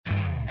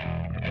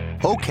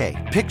Okay,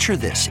 picture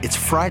this. It's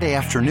Friday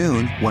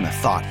afternoon when a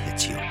thought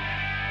hits you.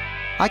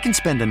 I can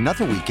spend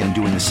another weekend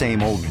doing the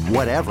same old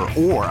whatever,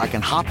 or I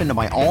can hop into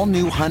my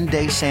all-new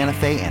Hyundai Santa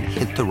Fe and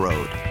hit the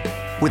road.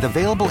 With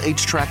available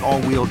H-Track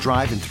all-wheel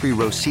drive and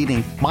 3-row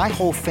seating, my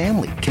whole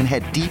family can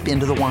head deep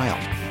into the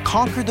wild.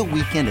 Conquer the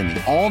weekend in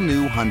the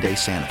all-new Hyundai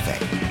Santa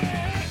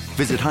Fe.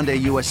 Visit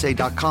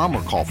HyundaiUSA.com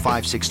or call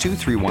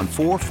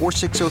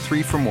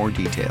 562-314-4603 for more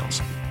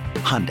details.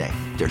 Hyundai,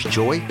 there's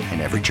joy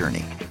in every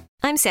journey.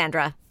 I'm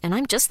Sandra, and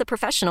I'm just the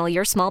professional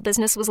your small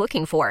business was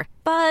looking for.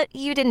 But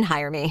you didn't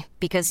hire me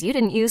because you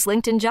didn't use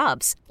LinkedIn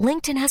Jobs.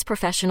 LinkedIn has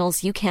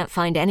professionals you can't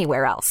find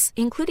anywhere else,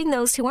 including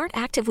those who aren't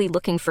actively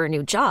looking for a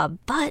new job,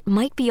 but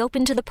might be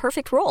open to the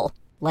perfect role,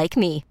 like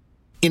me.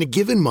 In a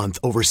given month,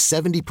 over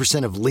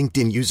 70% of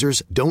LinkedIn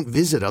users don't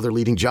visit other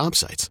leading job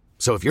sites.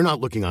 So if you're not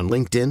looking on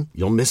LinkedIn,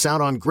 you'll miss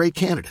out on great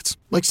candidates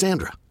like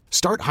Sandra.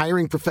 Start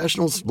hiring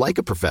professionals like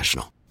a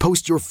professional.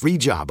 Post your free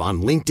job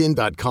on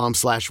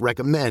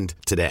linkedin.com/recommend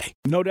today.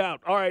 No doubt.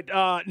 All right,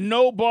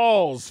 no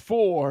balls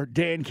for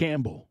Dan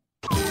Campbell.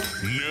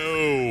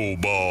 No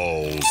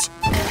balls.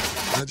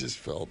 I just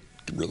felt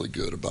really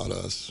good about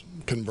us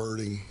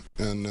converting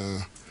and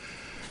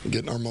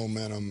getting our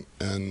momentum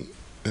and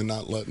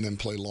not letting them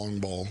play long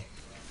ball.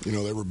 You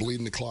know, they were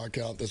bleeding the clock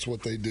out. That's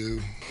what they do.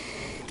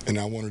 And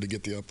I wanted to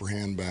get the upper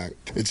hand back.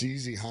 It's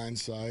easy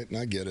hindsight, and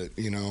I get it,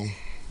 you know.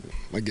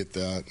 I get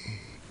that.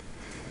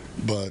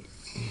 But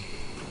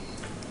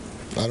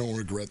I don't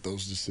regret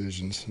those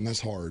decisions, and that's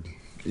hard.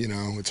 You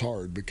know, it's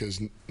hard because,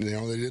 you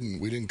know,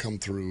 we didn't come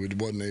through. It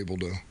wasn't able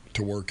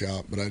to work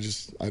out, but I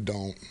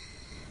don't.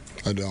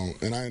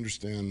 And I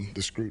understand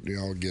the scrutiny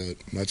I'll get.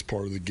 That's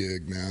part of the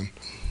gig, man.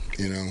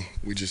 You know,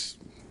 we just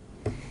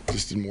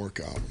didn't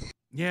work out.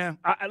 Yeah.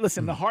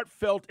 Listen, the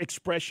heartfelt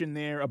expression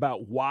there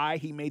about why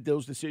he made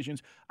those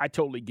decisions, I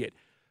totally get.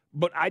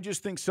 But I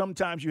just think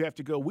sometimes you have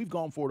to go, we've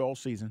gone for it all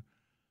season.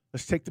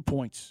 Let's take the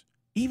points.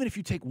 Even if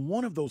you take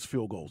one of those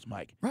field goals,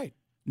 Mike. Right.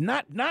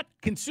 Not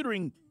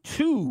considering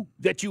two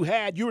that you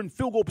had, you're in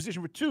field goal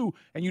position for two,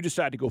 and you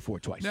decide to go for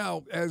it twice.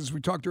 Now, as we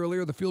talked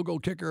earlier, the field goal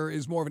kicker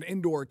is more of an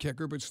indoor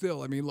kicker, but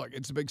still, I mean, look,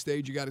 it's a big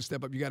stage. You got to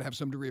step up. You got to have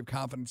some degree of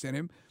confidence in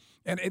him.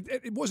 And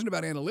it wasn't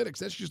about analytics.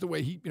 That's just the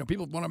way he, you know,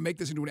 people want to make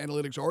this into an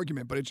analytics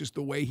argument, but it's just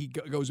the way he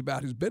goes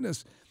about his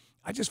business.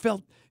 I just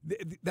felt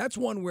that's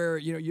one where,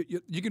 you know,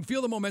 you can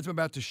feel the momentum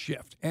about to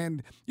shift.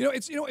 And,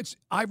 it's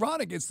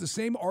ironic. It's the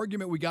same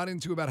argument we got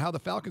into about how the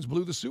Falcons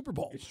blew the Super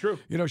Bowl. It's true.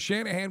 You know,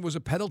 Shanahan was a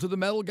pedal to the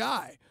metal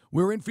guy.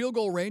 We were in field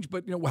goal range,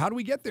 but, you know, how do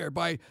we get there?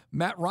 By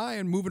Matt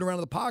Ryan moving around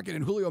in the pocket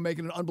and Julio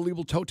making an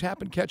unbelievable toe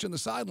tap and catch on the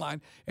sideline,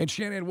 and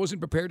Shanahan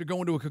wasn't prepared to go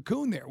into a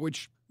cocoon there,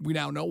 which we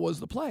now know was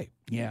the play.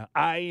 Yeah,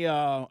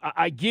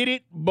 I get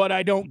it, but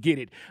I don't get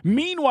it.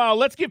 Meanwhile,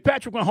 let's give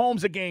Patrick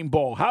Mahomes a game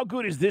ball. How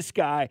good is this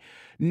guy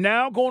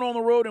now going on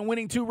the road and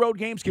winning 2 road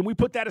games? Can we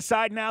put that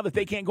aside now that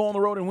they can't go on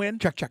the road and win?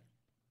 Check.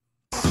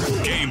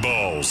 Game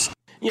balls.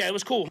 Yeah, it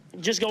was cool.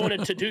 Just going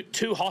into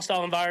 2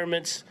 hostile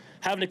environments,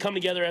 having to come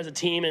together as a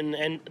team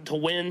and to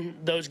win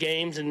those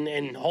games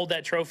and hold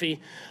that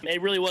trophy.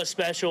 It really was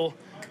special.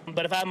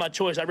 But if I had my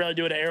choice, I'd rather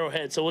do it at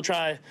Arrowhead. So we'll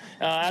try,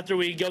 after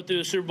we go through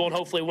the Super Bowl and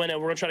hopefully win it,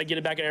 we're going to try to get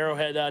it back at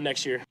Arrowhead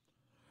next year.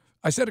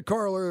 I said to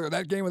Carl earlier,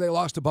 that game when they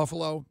lost to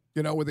Buffalo,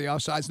 you know, with the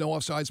offsides, no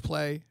offsides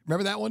play.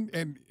 Remember that one?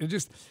 And it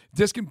just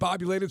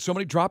discombobulated, so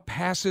many drop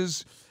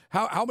passes.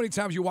 How many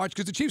times you watch?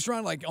 Because the Chiefs were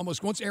on, like,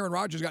 almost once Aaron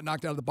Rodgers got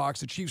knocked out of the box,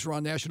 the Chiefs were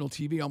on national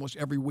TV almost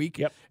every week.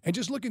 Yep. And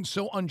just looking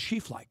so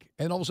un-Chief-like.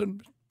 And all of a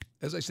sudden,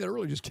 as I said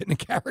earlier, just getting a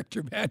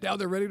character, man. Now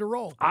they're ready to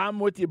roll. I'm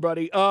with you,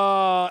 buddy.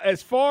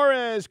 As far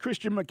as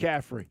Christian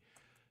McCaffrey,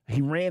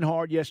 he ran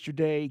hard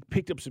yesterday,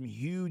 picked up some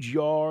huge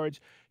yards.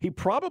 He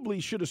probably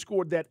should have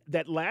scored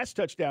that last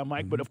touchdown,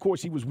 Mike, but of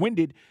course he was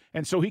winded,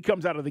 and so he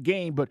comes out of the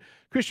game. But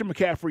Christian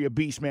McCaffrey, a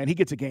beast, man. He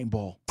gets a game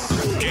ball.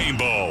 Game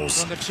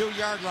balls. From the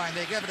 2-yard line,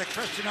 they give it to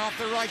Christian off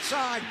the right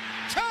side.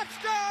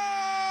 Touchdown!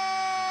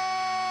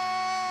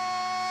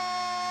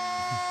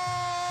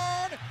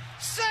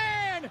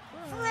 San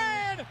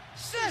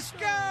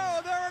Francisco!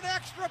 They're an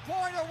extra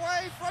point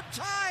away from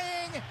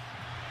tying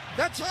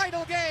the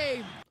title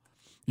game.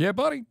 Yeah,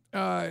 buddy.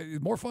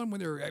 More fun when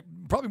they're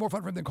probably more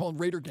fun for him than calling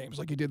Raider games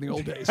like he did in the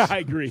old days. I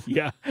agree.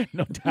 Yeah,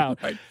 no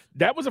doubt. Right.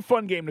 That was a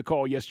fun game to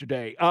call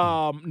yesterday.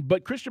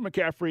 But Christian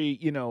McCaffrey,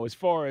 you know, as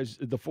far as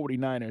the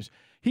 49ers,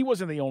 he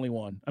wasn't the only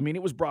one. I mean,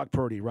 it was Brock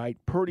Purdy, right?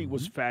 Purdy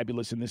was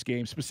fabulous in this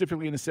game,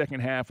 specifically in the second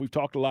half. We've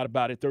talked a lot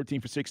about it.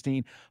 13 for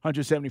 16,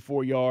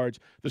 174 yards,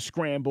 the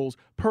scrambles.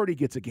 Purdy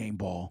gets a game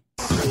ball.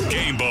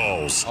 Game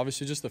balls.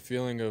 Obviously, just the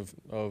feeling of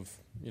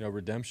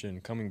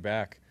redemption, coming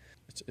back.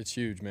 It's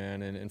huge,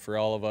 man, and for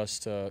all of us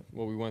to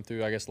what we went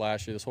through, I guess,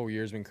 last year, this whole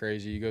year's been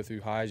crazy. You go through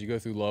highs, you go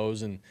through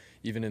lows, and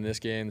even in this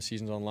game, the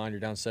season's on the line,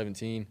 you're down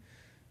 17,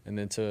 and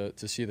then to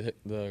see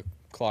the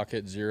clock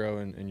hit 0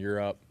 and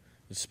you're up,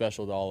 it's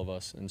special to all of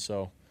us. And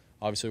so,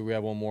 obviously, we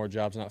have one more,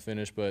 job's not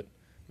finished, but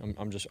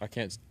I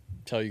can't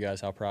tell you guys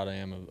how proud I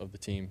am of the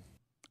team.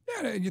 Yeah,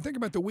 Yeah, and you think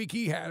about the week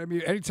he had. I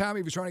mean, anytime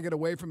he was trying to get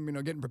away from,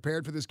 getting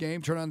prepared for this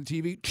game, turn on the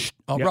TV.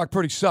 Oh, yep. Brock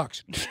Purdy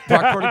sucks.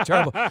 Brock Purdy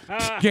terrible.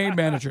 Game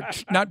manager.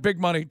 Not big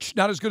money.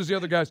 Not as good as the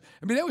other guys.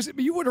 I mean,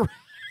 you would have.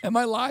 Am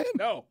I lying?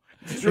 No.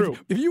 It's true.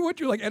 If you went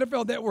to like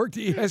NFL Network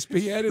to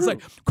ESPN, it's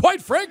like,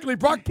 quite frankly,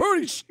 Brock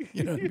Purdy.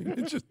 You know what I mean?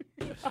 It's just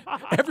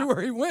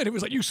everywhere he went, it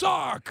was like, you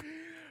suck.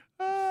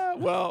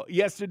 Well,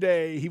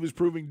 yesterday he was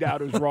proving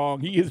doubters wrong.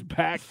 He is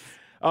back.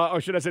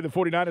 Or should I say the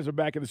 49ers are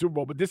back in the Super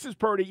Bowl. But this is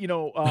Purdy,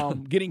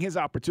 getting his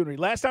opportunity.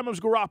 Last time it was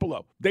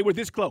Garoppolo. They were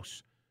this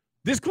close.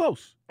 This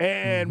close.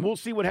 And we'll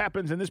see what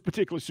happens in this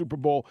particular Super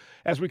Bowl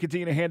as we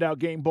continue to hand out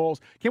game balls.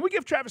 Can we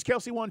give Travis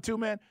Kelce one too,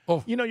 man?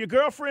 Oh. Your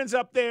girlfriend's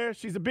up there.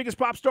 She's the biggest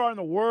pop star in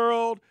the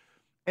world.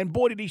 And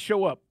boy, did he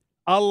show up.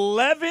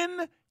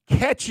 11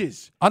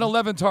 catches. On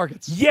 11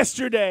 targets.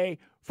 Yesterday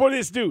for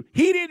this dude.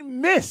 He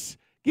didn't miss.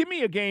 Give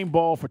me a game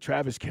ball for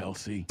Travis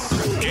Kelce.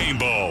 Game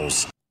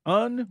balls.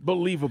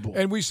 Unbelievable.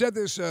 And we said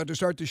this to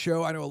start the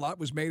show. I know a lot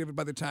was made of it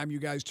by the time you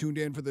guys tuned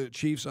in for the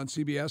Chiefs on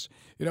CBS.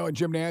 And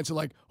Jim Nantz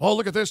like, oh,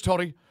 look at this,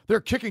 Tony.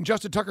 They're kicking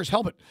Justin Tucker's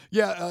helmet.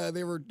 Yeah,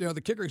 they were,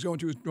 the kicker is going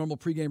to his normal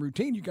pregame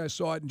routine. You guys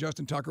saw it. And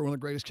Justin Tucker, one of the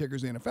greatest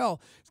kickers in the NFL.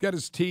 He's got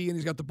his tee and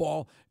he's got the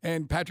ball.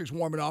 And Patrick's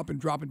warming up and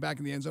dropping back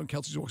in the end zone.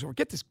 Kelce walks over,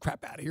 get this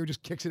crap out of here.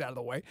 Just kicks it out of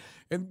the way.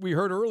 And we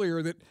heard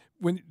earlier that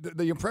when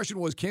the impression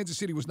was Kansas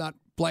City was not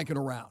blanking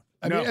around.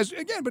 I mean,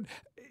 but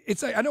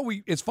it's I know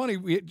it's funny.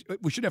 We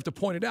shouldn't have to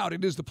point it out.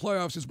 It is the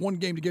playoffs. It's one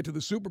game to get to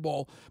the Super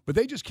Bowl, but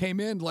they just came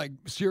in like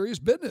serious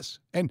business.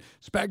 And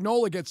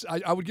Spagnuolo gets.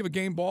 I would give a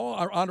game ball,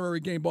 our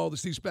honorary game ball to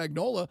Steve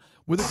Spagnuolo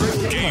with a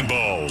great game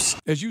balls.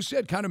 As you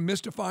said, kind of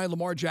mystifying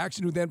Lamar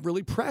Jackson, who then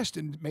really pressed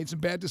and made some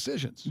bad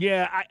decisions.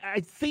 Yeah,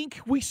 I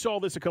think we saw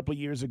this a couple of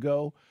years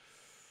ago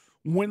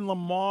when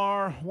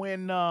Lamar,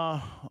 when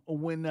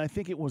I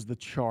think it was the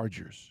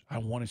Chargers, I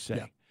want to say.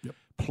 Yeah.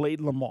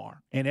 Played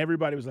Lamar, and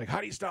everybody was like, how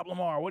do you stop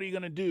Lamar? What are you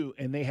going to do?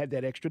 And they had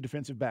that extra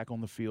defensive back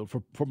on the field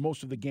for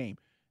most of the game.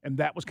 And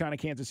that was kind of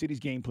Kansas City's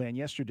game plan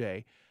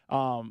yesterday.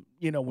 When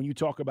you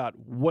talk about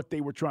what they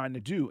were trying to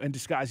do and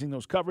disguising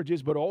those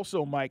coverages, but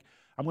also, Mike,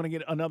 I'm going to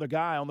get another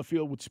guy on the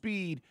field with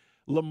speed.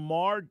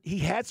 Lamar, he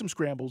had some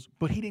scrambles,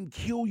 but he didn't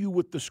kill you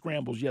with the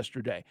scrambles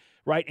yesterday,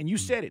 right? And you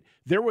said it.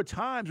 There were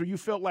times where you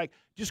felt like,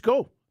 just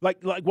go. Like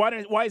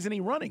why isn't he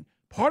running?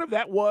 Part of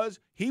that was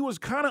he was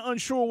kind of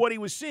unsure what he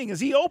was seeing. Is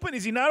he open?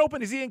 Is he not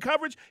open? Is he in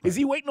coverage? Right. Is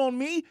he waiting on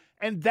me?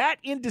 And that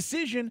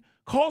indecision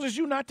causes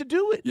you not to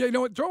do it. Yeah, you know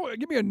what?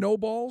 Give me a no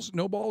balls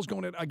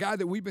going at a guy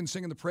that we've been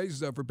singing the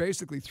praises of for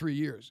basically 3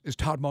 years is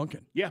Todd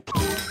Monken. Yeah.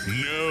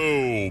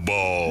 No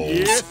balls.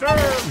 Yes,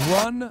 sir.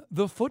 Run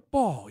the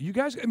football. You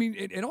guys, I mean,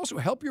 and also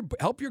help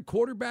your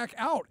quarterback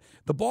out.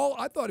 The ball,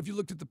 I thought if you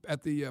looked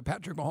at the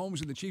Patrick Mahomes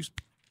and the Chiefs,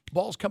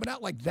 ball's coming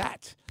out like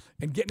that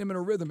and getting him in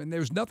a rhythm. And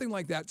there's nothing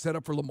like that set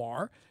up for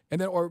Lamar. And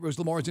then, or it was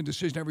Lamar's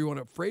indecision, however you want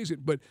to phrase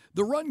it. But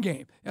the run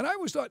game. And I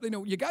always thought,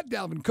 you got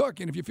Dalvin Cook,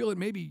 and if you feel it,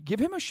 maybe give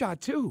him a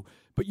shot too.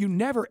 But you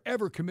never,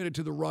 ever committed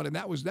to the run. And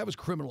that was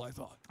criminal, I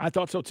thought. I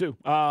thought so too.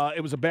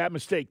 It was a bad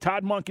mistake.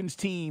 Todd Monken's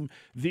team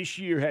this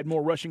year had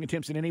more rushing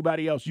attempts than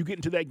anybody else. You get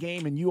into that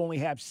game and you only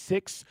have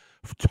 6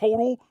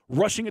 total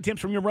rushing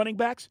attempts from your running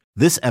backs.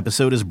 This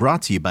episode is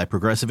brought to you by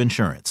Progressive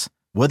Insurance.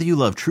 Whether you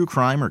love true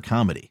crime or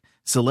comedy,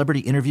 celebrity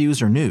interviews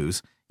or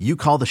news, you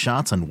call the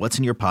shots on what's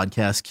in your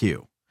podcast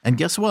queue. And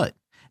guess what?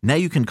 Now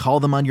you can call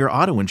them on your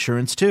auto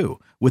insurance too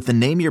with the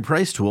Name Your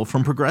Price tool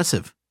from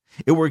Progressive.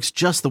 It works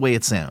just the way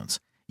it sounds.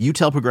 You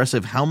tell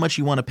Progressive how much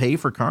you want to pay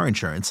for car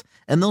insurance,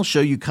 and they'll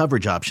show you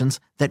coverage options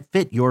that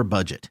fit your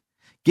budget.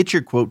 Get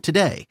your quote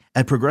today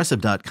at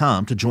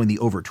Progressive.com to join the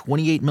over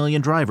 28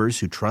 million drivers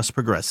who trust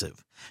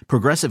Progressive.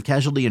 Progressive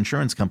Casualty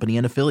Insurance Company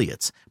and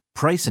Affiliates.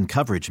 Price and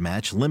coverage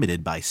match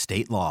limited by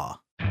state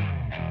law.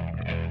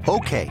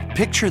 Okay,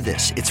 picture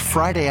this. It's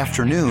Friday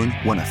afternoon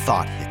when a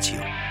thought hits you.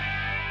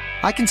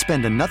 I can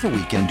spend another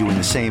weekend doing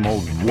the same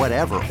old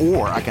whatever,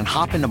 or I can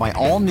hop into my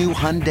all-new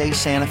Hyundai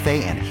Santa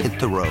Fe and hit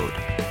the road.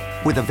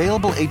 With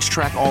available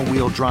H-Track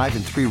all-wheel drive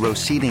and 3-row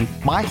seating,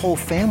 my whole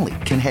family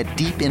can head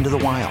deep into the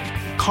wild.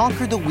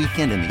 Conquer the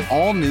weekend in the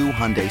all-new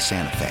Hyundai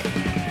Santa Fe.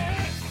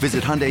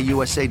 Visit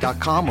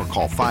HyundaiUSA.com or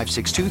call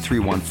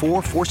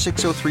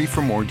 562-314-4603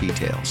 for more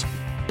details.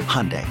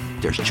 Hyundai,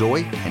 there's joy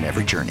in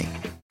every journey.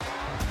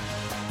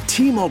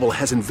 T-Mobile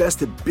has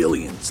invested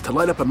billions to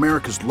light up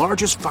America's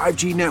largest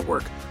 5G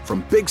network,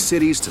 from big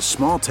cities to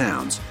small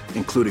towns,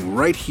 including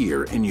right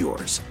here in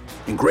yours.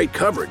 And great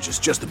coverage is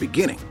just the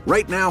beginning.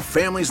 Right now,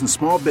 families and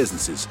small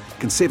businesses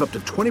can save up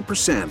to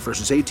 20%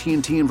 versus AT&T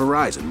and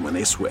Verizon when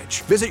they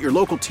switch. Visit your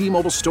local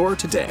T-Mobile store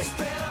today.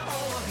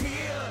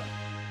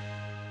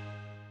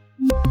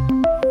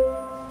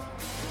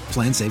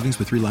 Plan savings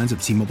with 3 lines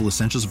of T-Mobile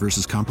Essentials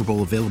versus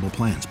comparable available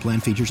plans. Plan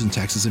features and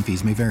taxes and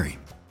fees may vary.